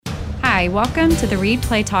Hi, welcome to the Read,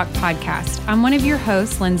 Play, Talk podcast. I'm one of your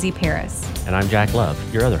hosts, Lindsay Paris. And I'm Jack Love,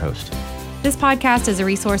 your other host. This podcast is a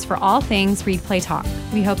resource for all things Read, Play, Talk.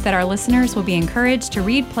 We hope that our listeners will be encouraged to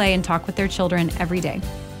read, play, and talk with their children every day.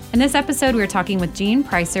 In this episode, we're talking with Jean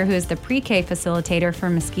Pricer, who is the Pre-K Facilitator for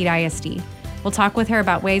Mesquite ISD. We'll talk with her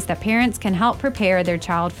about ways that parents can help prepare their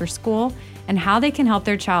child for school and how they can help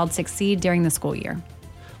their child succeed during the school year.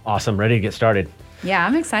 Awesome. Ready to get started. Yeah,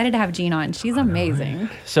 I'm excited to have Jean on. She's amazing.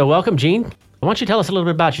 So welcome, Jean. Why don't you tell us a little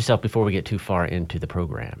bit about yourself before we get too far into the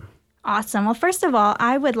program? Awesome. Well, first of all,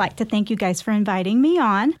 I would like to thank you guys for inviting me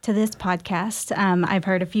on to this podcast. I've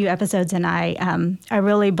heard a few episodes, and I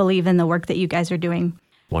really believe in the work that you guys are doing.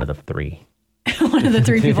 One of the three. One of the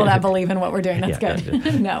three people that believe in what we're doing. That's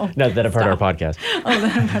good. No, that have heard our podcast.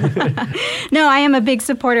 No, I am a big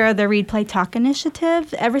supporter of the Read, Play, Talk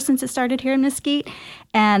initiative ever since it started here in Mesquite.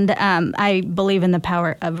 And I believe in the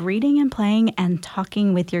power of reading and playing and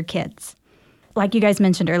talking with your kids. Like you guys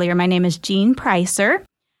mentioned earlier, my name is Jean Pricer.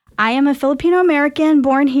 I am a Filipino-American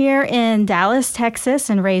born here in Dallas,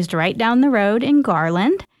 Texas, and raised right down the road in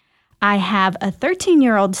Garland. I have a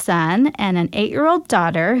 13-year-old son and an 8-year-old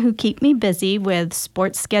daughter who keep me busy with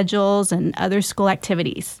sports schedules and other school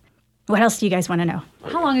activities. What else do you guys want to know?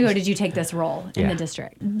 How long ago did you take this role in the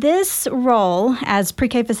district? This role as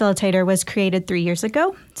Pre-K Facilitator was created 3 years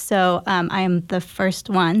ago. So I am the first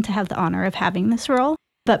one to have the honor of having this role.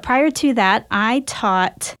 But prior to that, I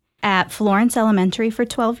taught at Florence Elementary for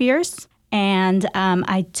 12 years. And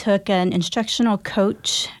I took an instructional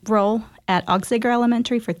coach role at Auxziger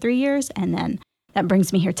Elementary for 3 years, and then that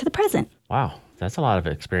brings me here to the present. Wow, that's a lot of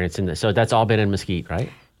experience in this. So that's all been in Mesquite, right?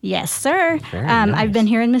 Yes, sir. Very nice. I've been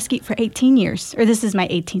here in Mesquite for 18 years, or this is my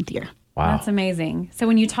 18th year. Wow. That's amazing. So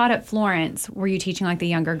when you taught at Florence, were you teaching like the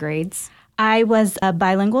younger grades? I was a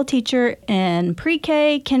bilingual teacher in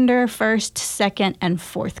pre-K, kinder, first, second, and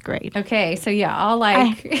fourth grade. Okay, so all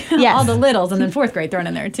all the littles, and then fourth grade thrown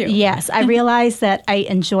in there too. Yes, I realized that I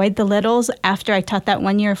enjoyed the littles after I taught that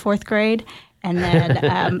 1 year of fourth grade, and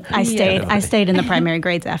then I stayed in the primary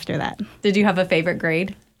grades after that. Did you have a favorite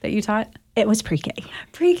grade that you taught? It was pre-K.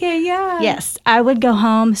 Pre-K, yeah. Yes, I would go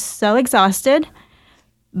home so exhausted,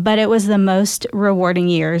 but it was the most rewarding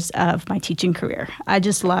years of my teaching career.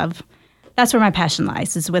 That's where my passion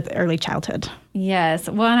lies, is with early childhood. Yes.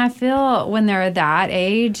 Well, and I feel when they're that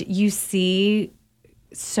age, you see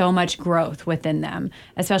so much growth within them,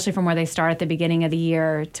 especially from where they start at the beginning of the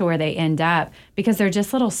year to where they end up, because they're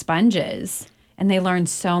just little sponges and they learn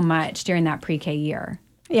so much during that pre-K year.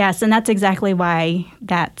 Yes, and that's exactly why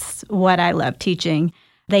that's what I love teaching.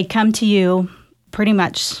 They come to you pretty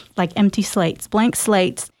much like empty slates, blank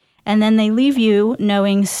slates, and then they leave you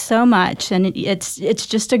knowing so much, and it's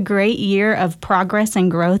just a great year of progress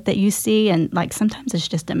and growth that you see, and like sometimes it's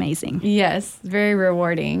just amazing. Yes, very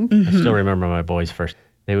rewarding. Mm-hmm. I still remember my boys first.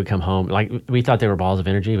 They would come home, like we thought they were balls of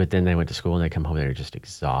energy, but then they went to school and they come home, they were just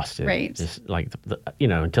exhausted. Right. Just like,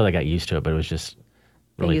 until they got used to it, but it was just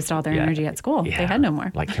really, they used all their energy at school. Yeah. They had no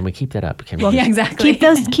more. Like, can we keep that up? Exactly.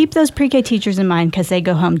 Keep those pre-K teachers in mind, because they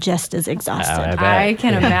go home just as exhausted. I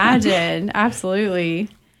can imagine. Absolutely.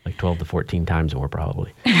 Like 12 to 14 times more,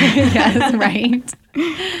 probably. Yes, right.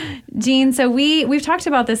 Jean, so we've talked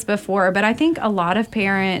about this before, but I think a lot of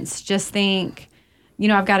parents just think,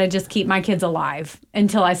 I've got to just keep my kids alive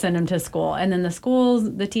until I send them to school. And then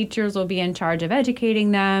the teachers will be in charge of educating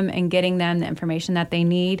them and getting them the information that they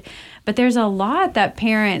need. But there's a lot that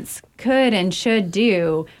parents could and should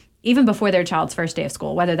do even before their child's first day of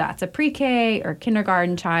school, whether that's a pre-K or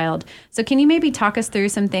kindergarten child. So can you maybe talk us through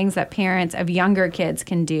some things that parents of younger kids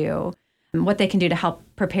can do, what they can do to help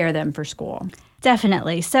prepare them for school?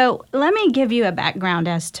 Definitely. So let me give you a background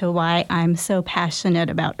as to why I'm so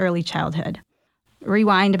passionate about early childhood.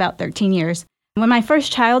 Rewind about 13 years. When my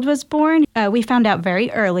first child was born, we found out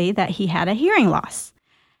very early that he had a hearing loss.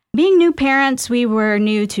 Being new parents, we were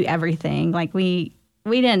new to everything. Like we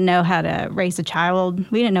didn't know how to raise a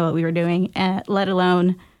child. We didn't know what we were doing, let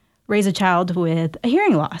alone raise a child with a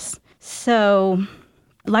hearing loss. So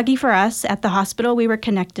lucky for us, at the hospital, we were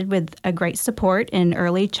connected with a great support in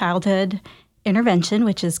early childhood intervention,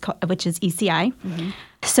 which is ECI. Mm-hmm.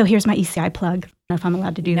 So here's my ECI plug. I don't know if I'm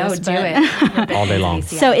allowed to do this. No, do it. All day long.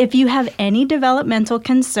 So if you have any developmental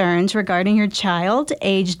concerns regarding your child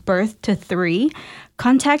aged birth to 3,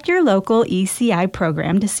 contact your local ECI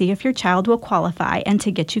program to see if your child will qualify and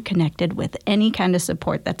to get you connected with any kind of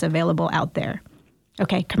support that's available out there.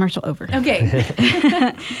 Okay, commercial over. Okay.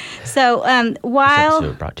 So while... This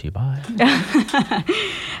episode brought to you by...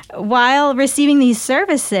 While receiving these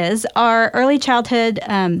services, our early childhood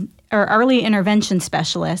or early intervention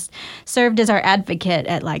specialist, served as our advocate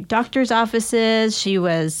at like doctor's offices. She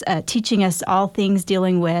was teaching us all things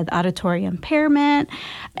dealing with auditory impairment.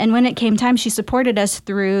 And when it came time, she supported us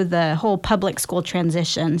through the whole public school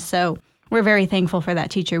transition. So we're very thankful for that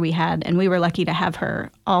teacher we had, and we were lucky to have her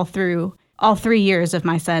all through all 3 years of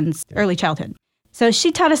my son's early childhood. So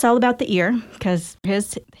she taught us all about the ear because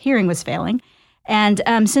his hearing was failing. And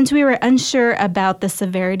since we were unsure about the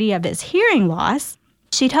severity of his hearing loss,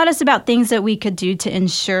 she taught us about things that we could do to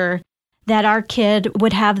ensure that our kid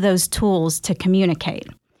would have those tools to communicate.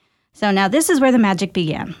 So now this is where the magic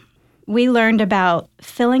began. We learned about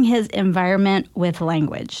filling his environment with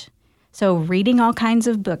language. So reading all kinds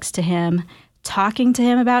of books to him, talking to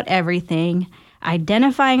him about everything,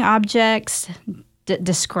 identifying objects,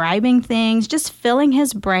 describing things, just filling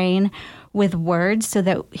his brain with words so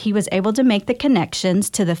that he was able to make the connections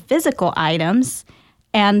to the physical items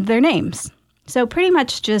and their names. So pretty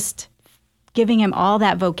much just giving him all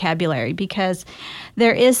that vocabulary, because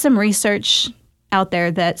there is some research out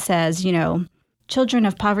there that says, you know, children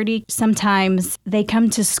of poverty, sometimes they come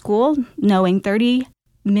to school knowing 30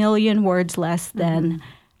 million words less than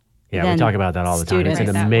we talk about that all the time. It's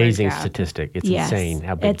an amazing statistic. It's insane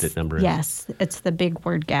how big that number is. Yes, it's the big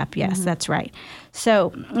word gap. Yes, that's right.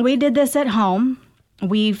 So we did this at home.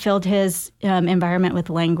 We filled his environment with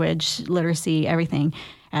language, literacy, everything.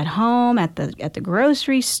 At home, at the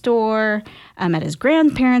grocery store, at his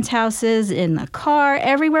grandparents' houses, in the car,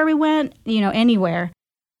 everywhere we went, you know, anywhere.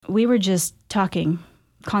 We were just talking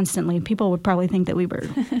constantly. People would probably think that we were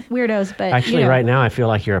weirdos, but actually, right now, I feel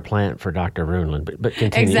like you're a plant for Dr. Runland, but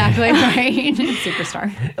continue. Exactly right.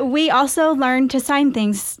 Superstar. We also learned to sign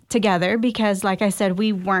things together because, like I said,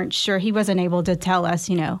 we weren't sure. He wasn't able to tell us,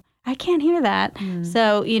 you know, I can't hear that.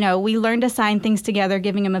 So, you know, we learned to sign things together,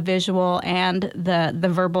 giving him a visual and the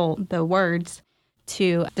verbal, the words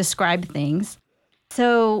to describe things.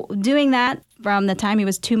 So doing that from the time he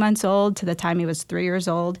was 2 months old to the time he was 3 years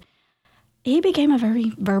old, he became a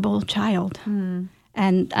very verbal child.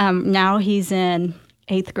 And now he's in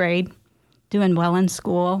 8th grade, doing well in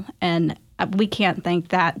school. And we can't thank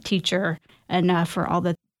that teacher enough for all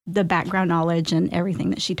the background knowledge and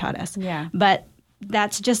everything that she taught us. Yeah. But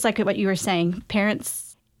that's just like what you were saying.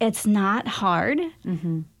 Parents, it's not hard.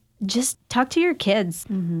 Just talk to your kids.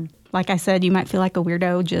 Like I said, you might feel like a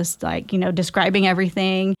weirdo just like, you know, describing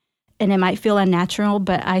everything. And it might feel unnatural,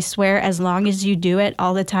 but I swear as long as you do it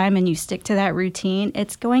all the time and you stick to that routine,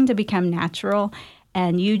 it's going to become natural.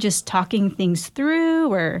 And you just talking things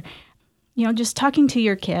through or, you know, just talking to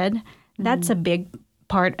your kid, that's a big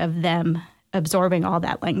part of them absorbing all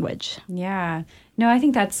that language. Yeah. No, I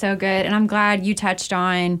think that's so good. And I'm glad you touched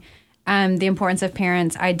on the importance of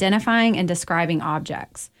parents identifying and describing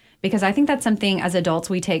objects. Because I think that's something as adults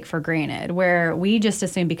we take for granted, where we just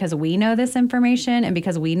assume because we know this information and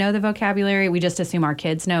because we know the vocabulary, we just assume our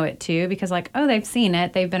kids know it too, because like, oh, they've seen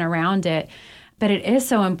it, they've been around it. But it is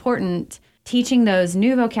so important teaching those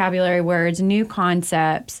new vocabulary words, new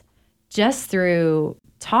concepts, just through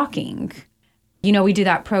talking. You know, we do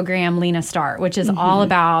that program, Lena Start, which is all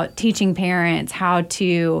about teaching parents how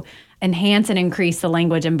to enhance and increase the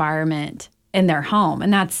language environment in their home.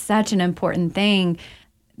 And that's such an important thing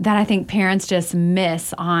that I think parents just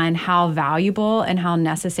miss on how valuable and how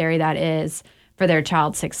necessary that is for their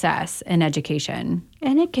child's success in education.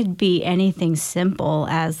 And it could be anything simple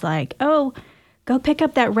as like, oh, go pick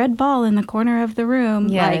up that red ball in the corner of the room.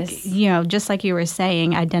 Yes. Like, you know, just like you were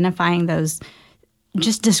saying, identifying those,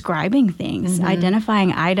 just describing things,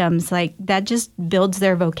 identifying items, like that just builds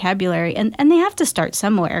their vocabulary. And they have to start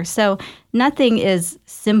somewhere. So nothing is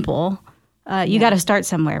simple. You got to start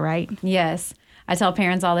somewhere, right? Yes. I tell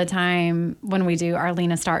parents all the time when we do our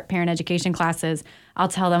Lena Start parent education classes, I'll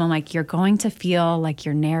tell them, I'm like, you're going to feel like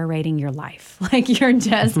you're narrating your life. Like you're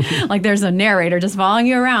just, like there's a narrator just following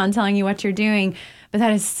you around, telling you what you're doing. But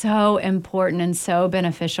that is so important and so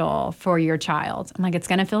beneficial for your child. I'm like, it's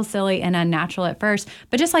going to feel silly and unnatural at first.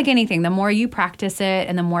 But just like anything, the more you practice it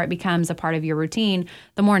and the more it becomes a part of your routine,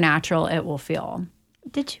 the more natural it will feel.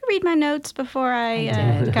 Did you read my notes before I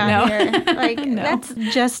got here? Like, that's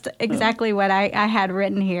just exactly what I had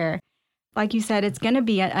written here. Like you said, it's going to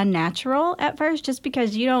be unnatural at first just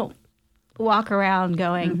because you don't walk around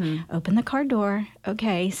going, open the car door,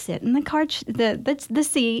 okay, sit in the car, the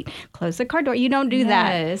seat, close the car door. You don't do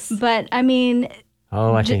that. But, I mean...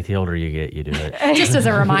 Oh, I think the older you get, you do it. Just as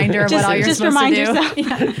a reminder of what all you're supposed to do. Yourself.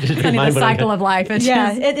 Just remind the cycle of life.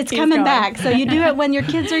 It's coming back. So you do it when your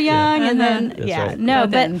kids are young, and then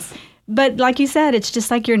right. But like you said, it's just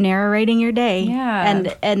like you're narrating your day. Yeah.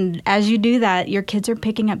 And as you do that, your kids are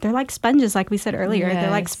picking up. They're like sponges, like we said earlier. Yes.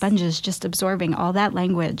 They're like sponges, just absorbing all that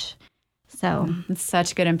language. So It's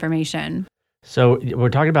such good information. So we're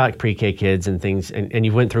talking about pre-K kids and things, and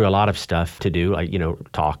you went through a lot of stuff to do, like,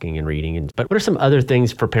 talking and reading. But what are some other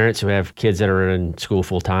things for parents who have kids that are in school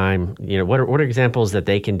full time? What are examples that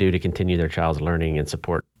they can do to continue their child's learning and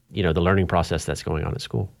support, the learning process that's going on at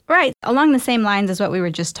school? Right. Along the same lines as what we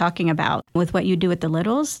were just talking about with what you do with the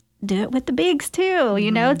littles, do it with the bigs too.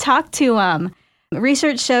 Talk to them.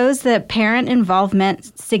 Research shows that parent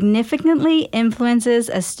involvement significantly influences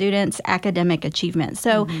a student's academic achievement.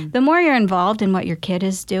 So the more you're involved in what your kid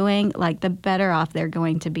is doing, the better off they're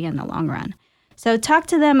going to be in the long run. So talk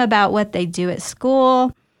to them about what they do at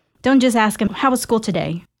school. Don't just ask them, how was school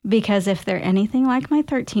today? Because if they're anything like my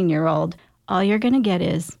 13-year-old, all you're going to get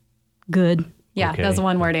is good. Yeah, Okay. those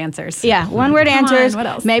one-word answers. Yeah, one-word answers. What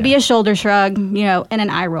else? Maybe a shoulder shrug, and an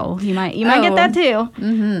eye roll. You might get that too.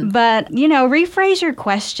 But rephrase your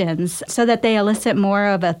questions so that they elicit more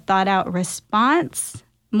of a thought-out response,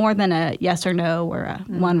 more than a yes or no or a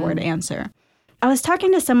one-word answer. I was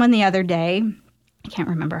talking to someone the other day. I can't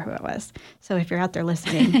remember who it was. So if you're out there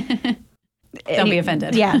listening, Don't be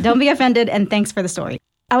offended. Yeah, don't be offended. And thanks for the story.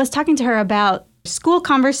 I was talking to her about school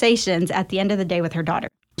conversations at the end of the day with her daughter.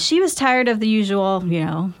 She was tired of the usual,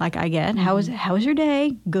 like I get, how was your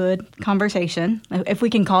day? Good conversation, if we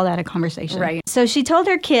can call that a conversation. Right. So she told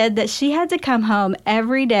her kid that she had to come home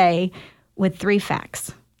every day with 3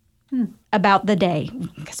 facts about the day.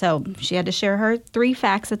 So she had to share her 3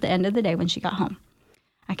 facts at the end of the day when she got home.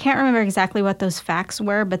 I can't remember exactly what those facts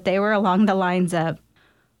were, but they were along the lines of,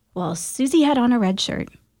 well, Susie had on a red shirt.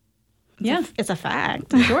 It's a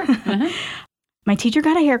fact. Sure. My teacher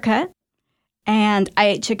got a haircut. And I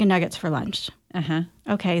ate chicken nuggets for lunch.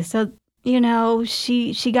 Okay, so,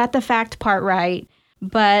 she got the fact part right.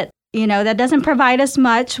 But, that doesn't provide us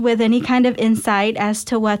much with any kind of insight as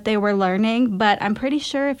to what they were learning. But I'm pretty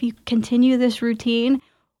sure if you continue this routine,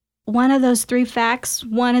 one of those 3 facts,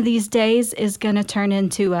 one of these days is going to turn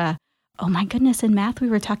into oh my goodness, in math we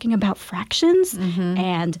were talking about fractions.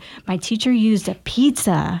 And my teacher used a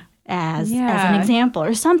pizza as an example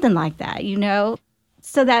or something like that,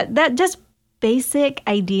 So that just basic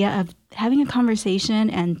idea of having a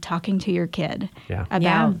conversation and talking to your kid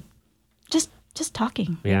about just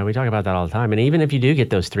talking. Yeah, we talk about that all the time. And even if you do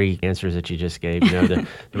get those 3 answers that you just gave,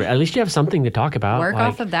 at least you have something to talk about. Work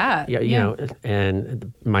off of that. Yeah,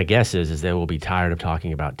 and my guess is they will be tired of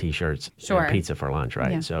talking about T-shirts and pizza for lunch,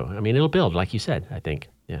 right? Yeah. So, it'll build, like you said, I think.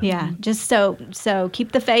 Yeah, just so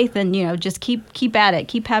keep the faith and, just keep at it.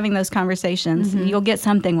 Keep having those conversations. You'll get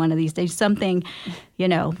something one of these days, something,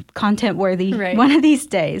 content worthy one of these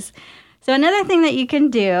days. So another thing that you can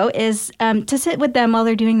do is to sit with them while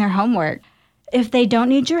they're doing their homework. If they don't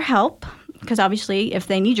need your help, because obviously if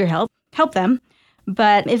they need your help, help them.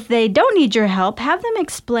 But if they don't need your help, have them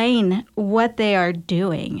explain what they are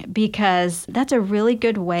doing, because that's a really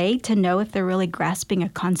good way to know if they're really grasping a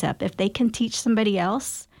concept. If they can teach somebody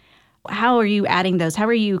else, how are you adding those? How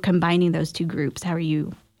are you combining those 2 groups? How are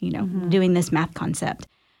you, doing this math concept?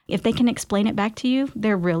 If they can explain it back to you,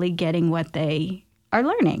 they're really getting what they are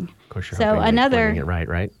learning. Of course, you're hoping they're explaining it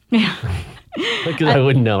right? Yeah. Because I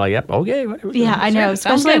wouldn't know, yep, okay. Whatever. Yeah, I know,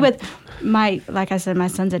 especially with like I said, my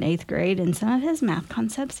son's in 8th grade, and some of his math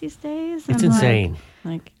concepts these days. It's insane.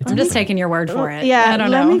 I'm just taking your word for it. Yeah, I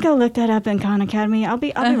don't let know. me go look that up in Khan Academy. I'll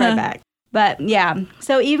be right back. But yeah,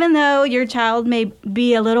 so even though your child may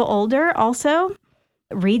be a little older, also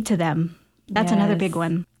read to them. That's another big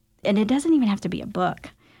one. And it doesn't even have to be a book.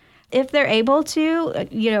 If they're able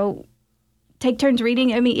to, take turns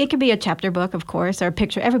reading. I mean, it could be a chapter book, of course, or a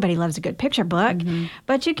picture. Everybody loves a good picture book.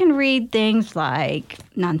 But you can read things like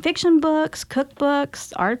nonfiction books,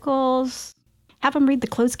 cookbooks, articles. Have them read the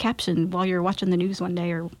closed caption while you're watching the news one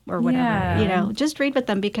day or whatever. Yeah. Just read with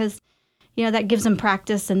them because, that gives them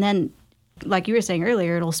practice. And then, like you were saying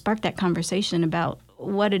earlier, it'll spark that conversation about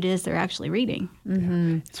what it is they're actually reading.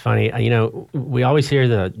 It's funny. We always hear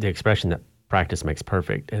the expression that practice makes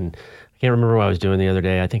perfect. And I can't remember what I was doing the other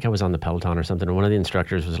day. I think I was on the Peloton or something. And one of the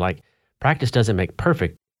instructors was like, practice doesn't make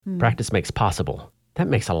perfect. Practice makes possible. That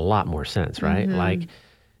makes a lot more sense, right? Like,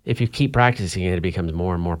 if you keep practicing it, it becomes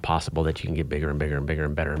more and more possible that you can get bigger and bigger and bigger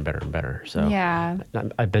and better and better and better. So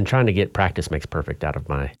I've been trying to get practice makes perfect out of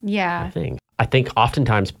my thing. I think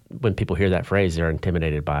oftentimes when people hear that phrase, they're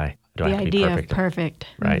intimidated by, do I have to be perfect? The idea of perfect.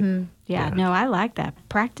 Right. Yeah, no, I like that.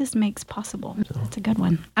 Practice makes possible. That's a good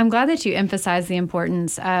one. I'm glad that you emphasize the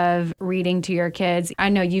importance of reading to your kids. I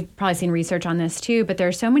know you've probably seen research on this too, but there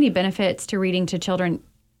are so many benefits to reading to children,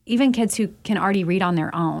 even kids who can already read on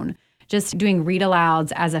their own. Just doing read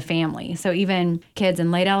alouds as a family. So even kids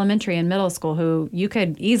in late elementary and middle school who you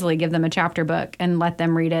could easily give them a chapter book and let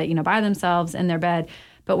them read it, by themselves in their bed.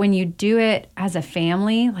 But when you do it as a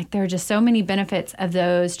family, like there are just so many benefits of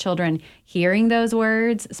those children hearing those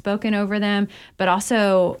words spoken over them, but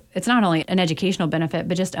also it's not only an educational benefit,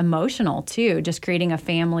 but just emotional too, just creating a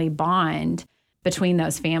family bond between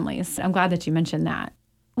those families. I'm glad that you mentioned that.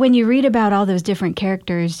 When you read about all those different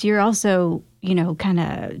characters, you're also, kind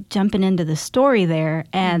of jumping into the story there.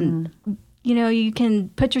 And, you can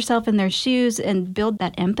put yourself in their shoes and build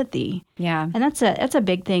that empathy. Yeah. And that's a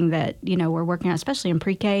big thing that, we're working on, especially in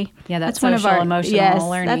pre-K. Yeah, that's one of our emotional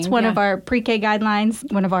learning. That's one of our pre-K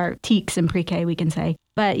guidelines, one of our TEKs in pre-K, we can say.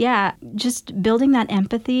 But yeah, just building that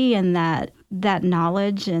empathy and that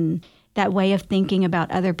knowledge and that way of thinking about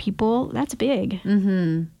other people, that's big.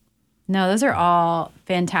 Mm-hmm. No, those are all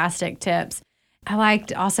fantastic tips. I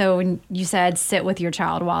liked also when you said sit with your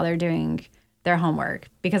child while they're doing their homework,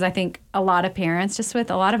 because I think a lot of parents, just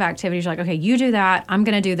with a lot of activities, you're like, okay, you do that. I'm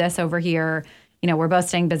going to do this over here. We're both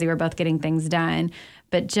staying busy. We're both getting things done.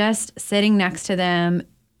 But just sitting next to them,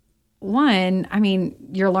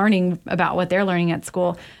 you're learning about what they're learning at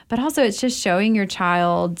school, but also it's just showing your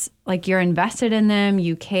child like you're invested in them,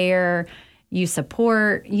 you care, you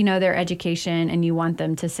support, their education, and you want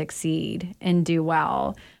them to succeed and do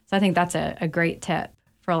well. So I think that's a great tip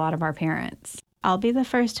for a lot of our parents. I'll be the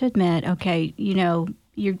first to admit, okay,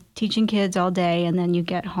 you're teaching kids all day and then you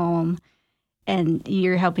get home and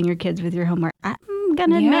you're helping your kids with your homework. I'm going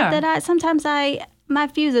to admit that sometimes my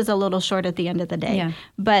fuse is a little short at the end of the day. Yeah.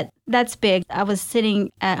 But that's big. I was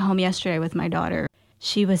sitting at home yesterday with my daughter.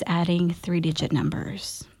 She was adding 3-digit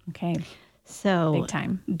numbers. Okay. So big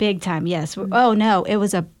time. Big time, yes. Oh, no, it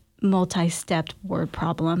was a multi-stepped word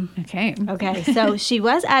problem. Okay. So she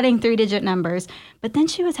was adding 3-digit numbers, but then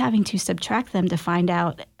she was having to subtract them to find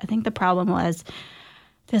out. I think the problem was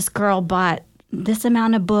this girl bought this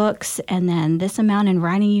amount of books and then this amount in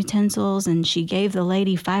writing utensils, and she gave the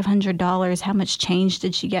lady $500. How much change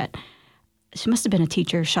did she get? She must have been a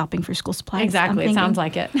teacher shopping for school supplies. Exactly. It sounds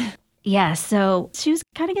like it. Yeah. So she was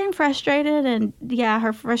kind of getting frustrated, and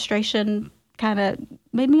her frustration kind of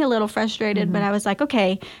made me a little frustrated, but I was like,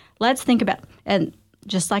 okay, let's think about, and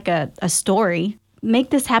just like a story,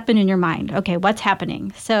 make this happen in your mind. Okay, what's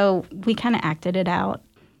happening? So we kind of acted it out.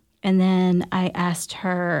 And then I asked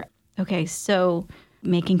her, okay, so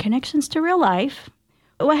making connections to real life,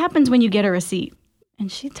 what happens when you get a receipt?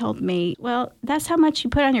 And she told me, well, that's how much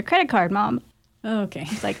you put on your credit card, Mom. Okay.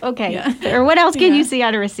 It's like, okay. Yeah. Or what else can you see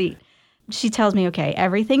on a receipt? She tells me, okay,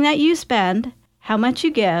 everything that you spend, how much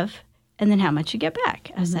you give, and then how much you get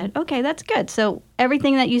back. I said, okay, that's good. So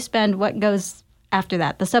everything that you spend, what goes after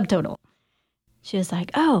that, the subtotal? She was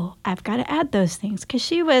like, oh, I've got to add those things. Because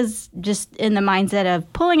she was just in the mindset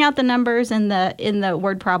of pulling out the numbers in the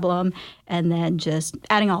word problem and then just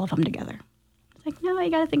adding all of them together. It's like, no,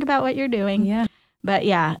 you got to think about what you're doing. Yeah. But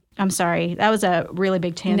yeah, I'm sorry. That was a really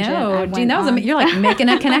big tangent. No, Jean, you're like making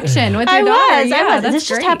a connection with your daughter. I was. This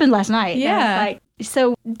just happened last night. Yeah.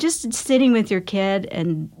 So just sitting with your kid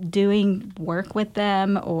and doing work with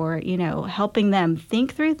them, or, helping them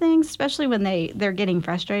think through things, especially when they're getting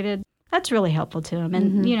frustrated, that's really helpful to them.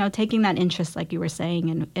 And, taking that interest, like you were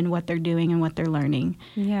saying, in what they're doing and what they're learning.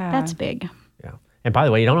 Yeah. That's big. Yeah. And by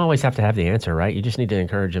the way, you don't always have to have the answer, right? You just need to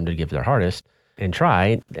encourage them to give their hardest and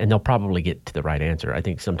try, and they'll probably get to the right answer. I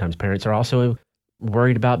think sometimes parents are also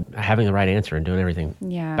worried about having the right answer and doing everything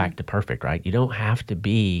back to perfect, right? You don't have to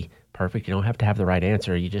be perfect. You don't have to have the right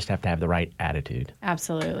answer. You just have to have the right attitude.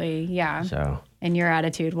 Absolutely. Yeah. So, and your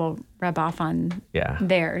attitude will rub off on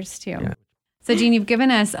theirs too. Yeah. So Jean, you've given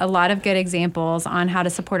us a lot of good examples on how to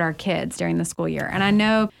support our kids during the school year. And I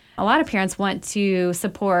know a lot of parents want to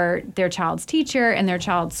support their child's teacher and their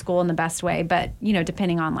child's school in the best way. But,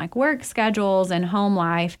 depending on like work schedules and home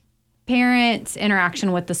life, parents'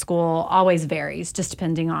 interaction with the school always varies, just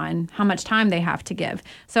depending on how much time they have to give.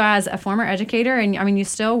 So as a former educator, and you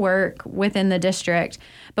still work within the district,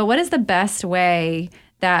 but what is the best way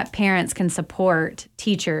that parents can support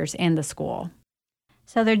teachers and the school?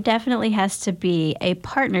 So there definitely has to be a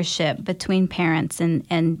partnership between parents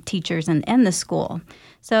and teachers and the school.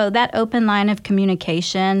 So that open line of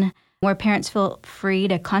communication where parents feel free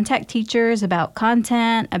to contact teachers about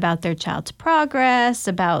content, about their child's progress,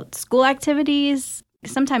 about school activities.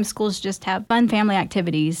 Sometimes schools just have fun family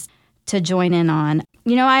activities to join in on.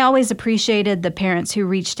 I always appreciated the parents who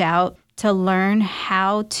reached out to learn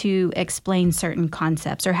how to explain certain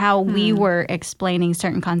concepts or how we were explaining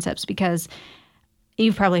certain concepts, because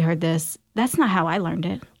you've probably heard this. That's not how I learned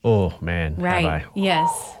it. Oh, man. Right. Have I?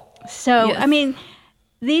 Yes. So, yes.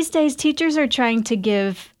 These days, teachers are trying to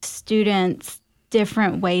give students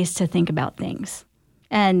different ways to think about things.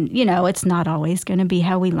 And, it's not always going to be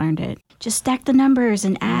how we learned it. Just stack the numbers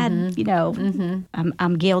and add,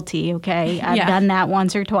 I'm guilty, okay? I've done that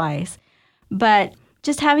once or twice. But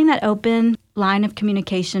just having that open line of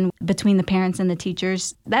communication between the parents and the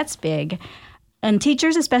teachers, that's big. And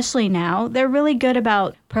teachers, especially now, they're really good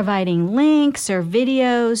about providing links or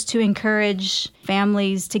videos to encourage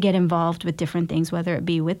families to get involved with different things, whether it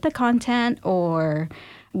be with the content or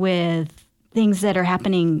with things that are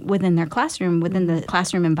happening within their classroom, within the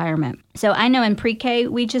classroom environment. So I know in pre-K,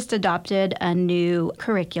 we just adopted a new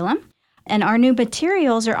curriculum. And our new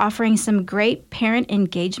materials are offering some great parent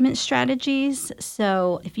engagement strategies.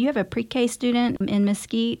 So if you have a pre-K student in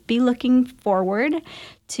Mesquite, be looking forward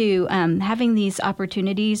to having these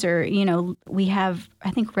opportunities. Or, we have,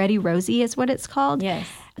 I think, Ready Rosie is what it's called. Yes.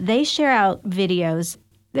 They share out videos.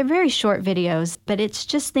 They're very short videos, but it's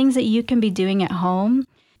just things that you can be doing at home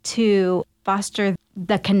to foster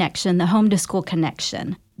the connection, the home to school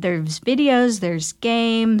connection. There's videos, there's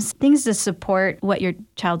games, things to support what your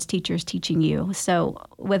child's teacher is teaching you. So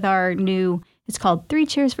with our new, it's called 3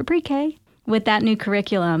 Cheers for Pre-K. With that new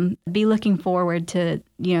curriculum, be looking forward to,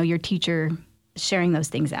 your teacher sharing those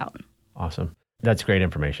things out. Awesome. That's great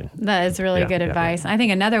information. That is really good advice. I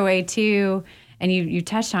think another way too, and you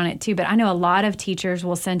touched on it too, but I know a lot of teachers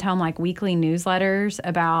will send home like weekly newsletters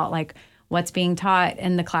about like what's being taught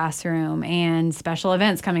in the classroom and special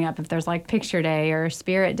events coming up if there's like picture day or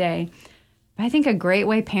spirit day. But I think a great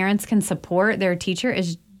way parents can support their teacher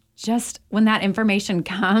is just when that information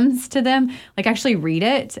comes to them, like actually read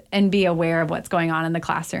it and be aware of what's going on in the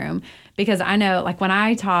classroom. Because I know like when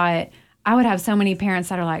I taught, I would have so many parents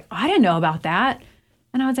that are like, I didn't know about that.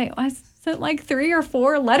 And I would say, I sent like 3 or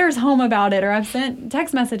 4 letters home about it, or I've sent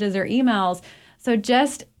text messages or emails. So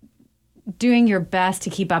just doing your best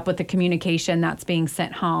to keep up with the communication that's being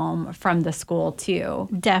sent home from the school too.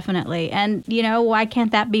 Definitely. And, why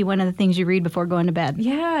can't that be one of the things you read before going to bed?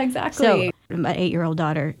 Yeah, exactly. So my 8-year-old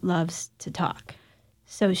daughter loves to talk.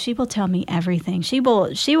 So she will tell me everything. She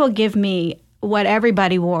will give me what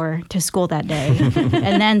everybody wore to school that day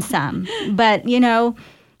and then some. But,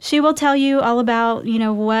 she will tell you all about,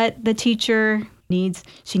 what the teacher needs.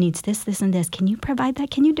 She needs this, this, and this. Can you provide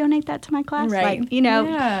that? Can you donate that to my class? Right. Like,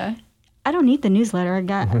 Yeah. I don't need the newsletter. I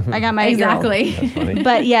got my Exactly.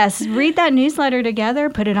 But yes, read that newsletter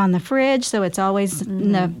together, put it on the fridge so it's always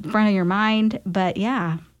in the front of your mind. But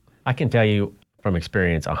yeah. I can tell you from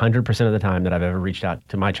experience, 100% of the time that I've ever reached out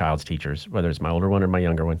to my child's teachers, whether it's my older one or my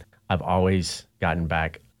younger one, I've always gotten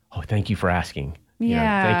back, oh, thank you for asking.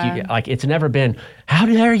 Thank you. Like it's never been, how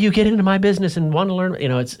dare you get into my business and want to learn?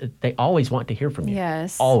 They always want to hear from you.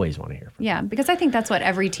 Yes. Always want to hear from you. Yeah, because I think that's what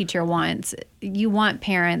every teacher wants. You want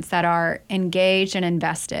parents that are engaged and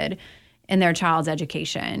invested in their child's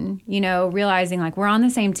education, realizing like we're on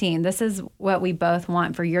the same team. This is what we both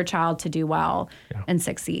want for your child to do well and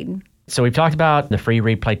succeed. So we've talked about the free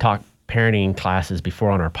Replay Talk parenting classes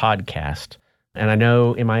before on our podcast. And I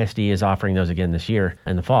know MISD is offering those again this year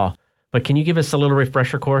in the fall. But can you give us a little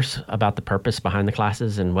refresher course about the purpose behind the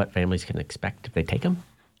classes and what families can expect if they take them?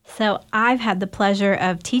 So I've had the pleasure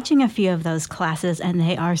of teaching a few of those classes, and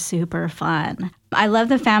they are super fun. I love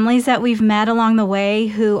the families that we've met along the way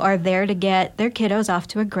who are there to get their kiddos off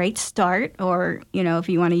to a great start, or, if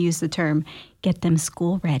you want to use the term, get them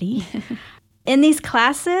school ready. In these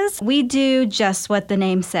classes, we do just what the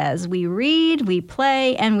name says. We read, we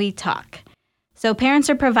play, and we talk. So parents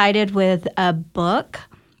are provided with a book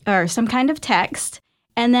or some kind of text,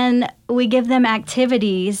 and then we give them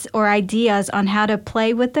activities or ideas on how to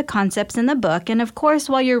play with the concepts in the book. And of course,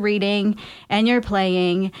 while you're reading and you're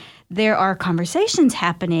playing, there are conversations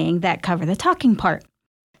happening that cover the talking part.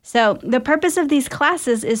 So the purpose of these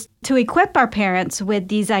classes is to equip our parents with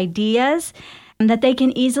these ideas that they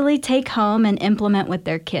can easily take home and implement with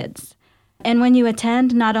their kids. And when you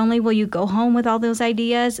attend, not only will you go home with all those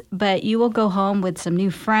ideas, but you will go home with some new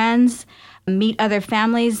friends, meet other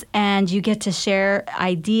families, and you get to share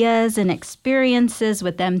ideas and experiences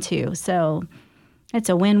with them too. So it's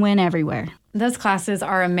a win-win everywhere. Those classes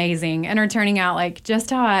are amazing and are turning out like just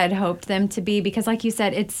how I had hoped them to be, because like you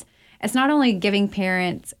said, it's not only giving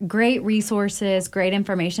parents great resources, great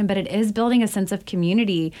information, but it is building a sense of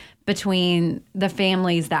community between the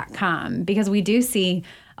families that come, because we do see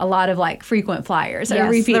a lot of like frequent flyers or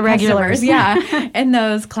repeat the regulars. Customers, in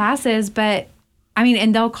those classes. But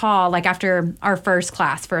and they'll call like after our first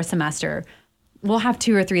class for a semester, we'll have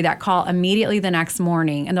 2 or 3 that call immediately the next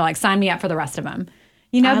morning, and they're like, sign me up for the rest of them.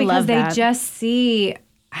 Because they just see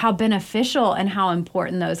how beneficial and how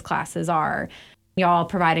important those classes are. Y'all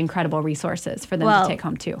provide incredible resources for them to take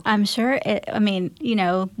home too. I'm sure,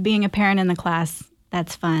 being a parent in the class,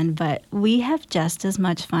 that's fun, but we have just as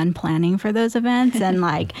much fun planning for those events and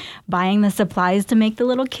like buying the supplies to make the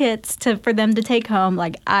little kits for them to take home.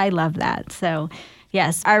 Like, I love that. So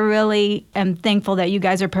yes, I really am thankful that you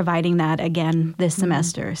guys are providing that again this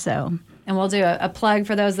semester. So, and we'll do a plug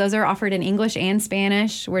for those. Those are offered in English and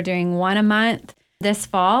Spanish. We're doing one a month this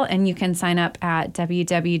fall, and you can sign up at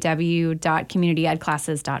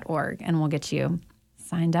www.communityedclasses.org, and we'll get you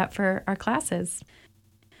signed up for our classes.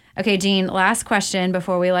 Okay, Jean, last question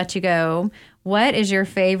before we let you go. What is your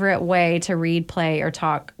favorite way to read, play, or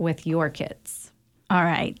talk with your kids? All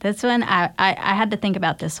right, this one, I had to think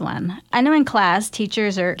about this one. I know in class,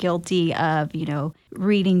 teachers are guilty of,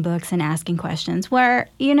 reading books and asking questions where,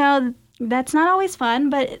 that's not always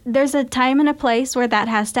fun, but there's a time and a place where that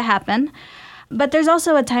has to happen. But there's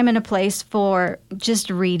also a time and a place for just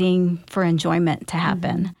reading for enjoyment to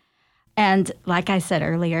happen. Mm-hmm. And like I said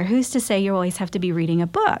earlier, who's to say you always have to be reading a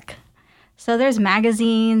book? So there's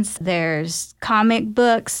magazines, there's comic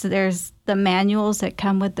books, there's the manuals that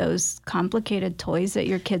come with those complicated toys that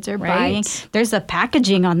your kids are buying. There's the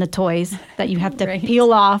packaging on the toys that you have to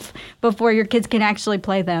peel off before your kids can actually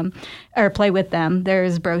play with them.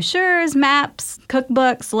 There's brochures, maps,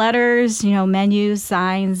 cookbooks, letters, menus,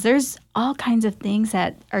 signs. There's all kinds of things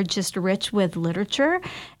that are just rich with literature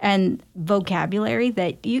and vocabulary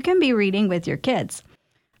that you can be reading with your kids.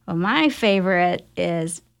 Well, my favorite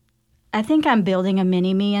is, I think I'm building a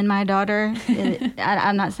mini-me in my daughter.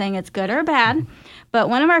 I'm not saying it's good or bad, but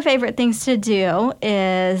one of our favorite things to do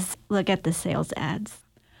is look at the sales ads.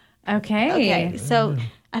 Okay. So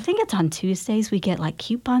I think it's on Tuesdays we get like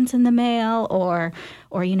coupons in the mail or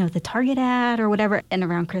the Target ad or whatever. And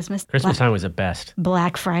around Christmas. Christmas time was the best.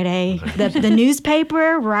 Black Friday. the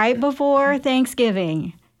newspaper right before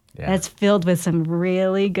Thanksgiving. Yeah. That's filled with some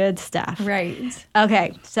really good stuff. Right.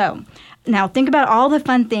 Okay, so now think about all the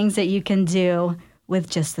fun things that you can do with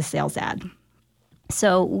just the sales ad.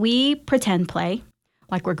 So we pretend play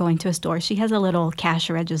like we're going to a store. She has a little cash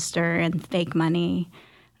register and fake money.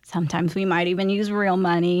 Sometimes we might even use real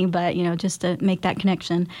money, but, just to make that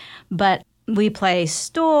connection. But we play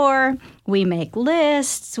store, we make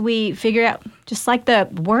lists, we figure out, just like the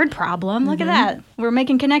word problem. Look at that. We're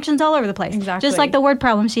making connections all over the place. Exactly. Just like the word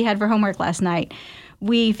problem she had for homework last night.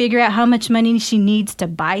 We figure out how much money she needs to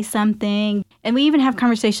buy something. And we even have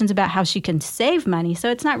conversations about how she can save money. So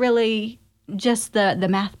it's not really just the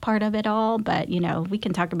math part of it all, but, we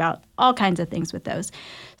can talk about all kinds of things with those.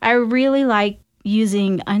 I really like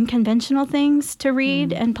using unconventional things to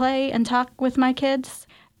read and play and talk with my kids.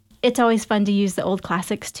 It's always fun to use the old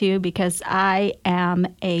classics, too, because I am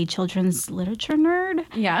a children's literature nerd.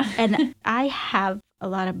 Yeah. And I have a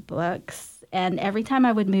lot of books. And every time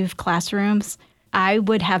I would move classrooms, I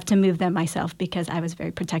would have to move them myself because I was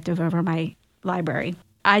very protective over my library.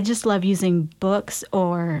 I just love using books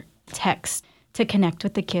or text to connect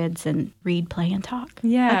with the kids and read, play, and talk.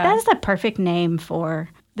 Yeah. That is the perfect name for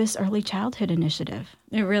this early childhood initiative.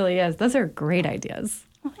 It really is. Those are great ideas.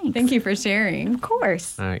 Well, thanks. Thank you for sharing. Of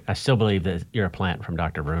course. I still believe that you're a plant from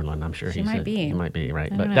Dr. Brunlin. I'm sure he might be. He might be,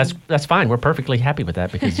 right? I But don't know. that's fine. We're perfectly happy with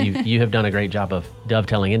that because you have done a great job of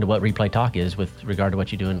dovetailing into what Replay Talk is with regard to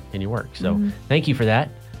what you do in your work. So thank you for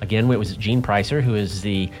that. Again, it was Jean Pricer, who is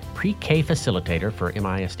the Pre-K Facilitator for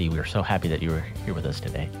MISD. We are so happy that you were here with us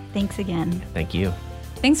today. Thanks again. Thank you.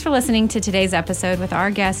 Thanks for listening to today's episode with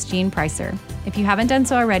our guest, Jean Pricer. If you haven't done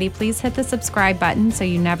so already, please hit the subscribe button so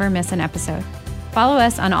you never miss an episode. Follow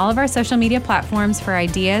us on all of our social media platforms for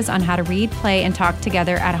ideas on how to read, play, and talk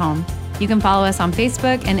together at home. You can follow us on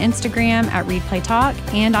Facebook and Instagram at Read Play Talk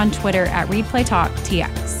and on Twitter at Read Play Talk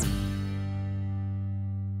TX.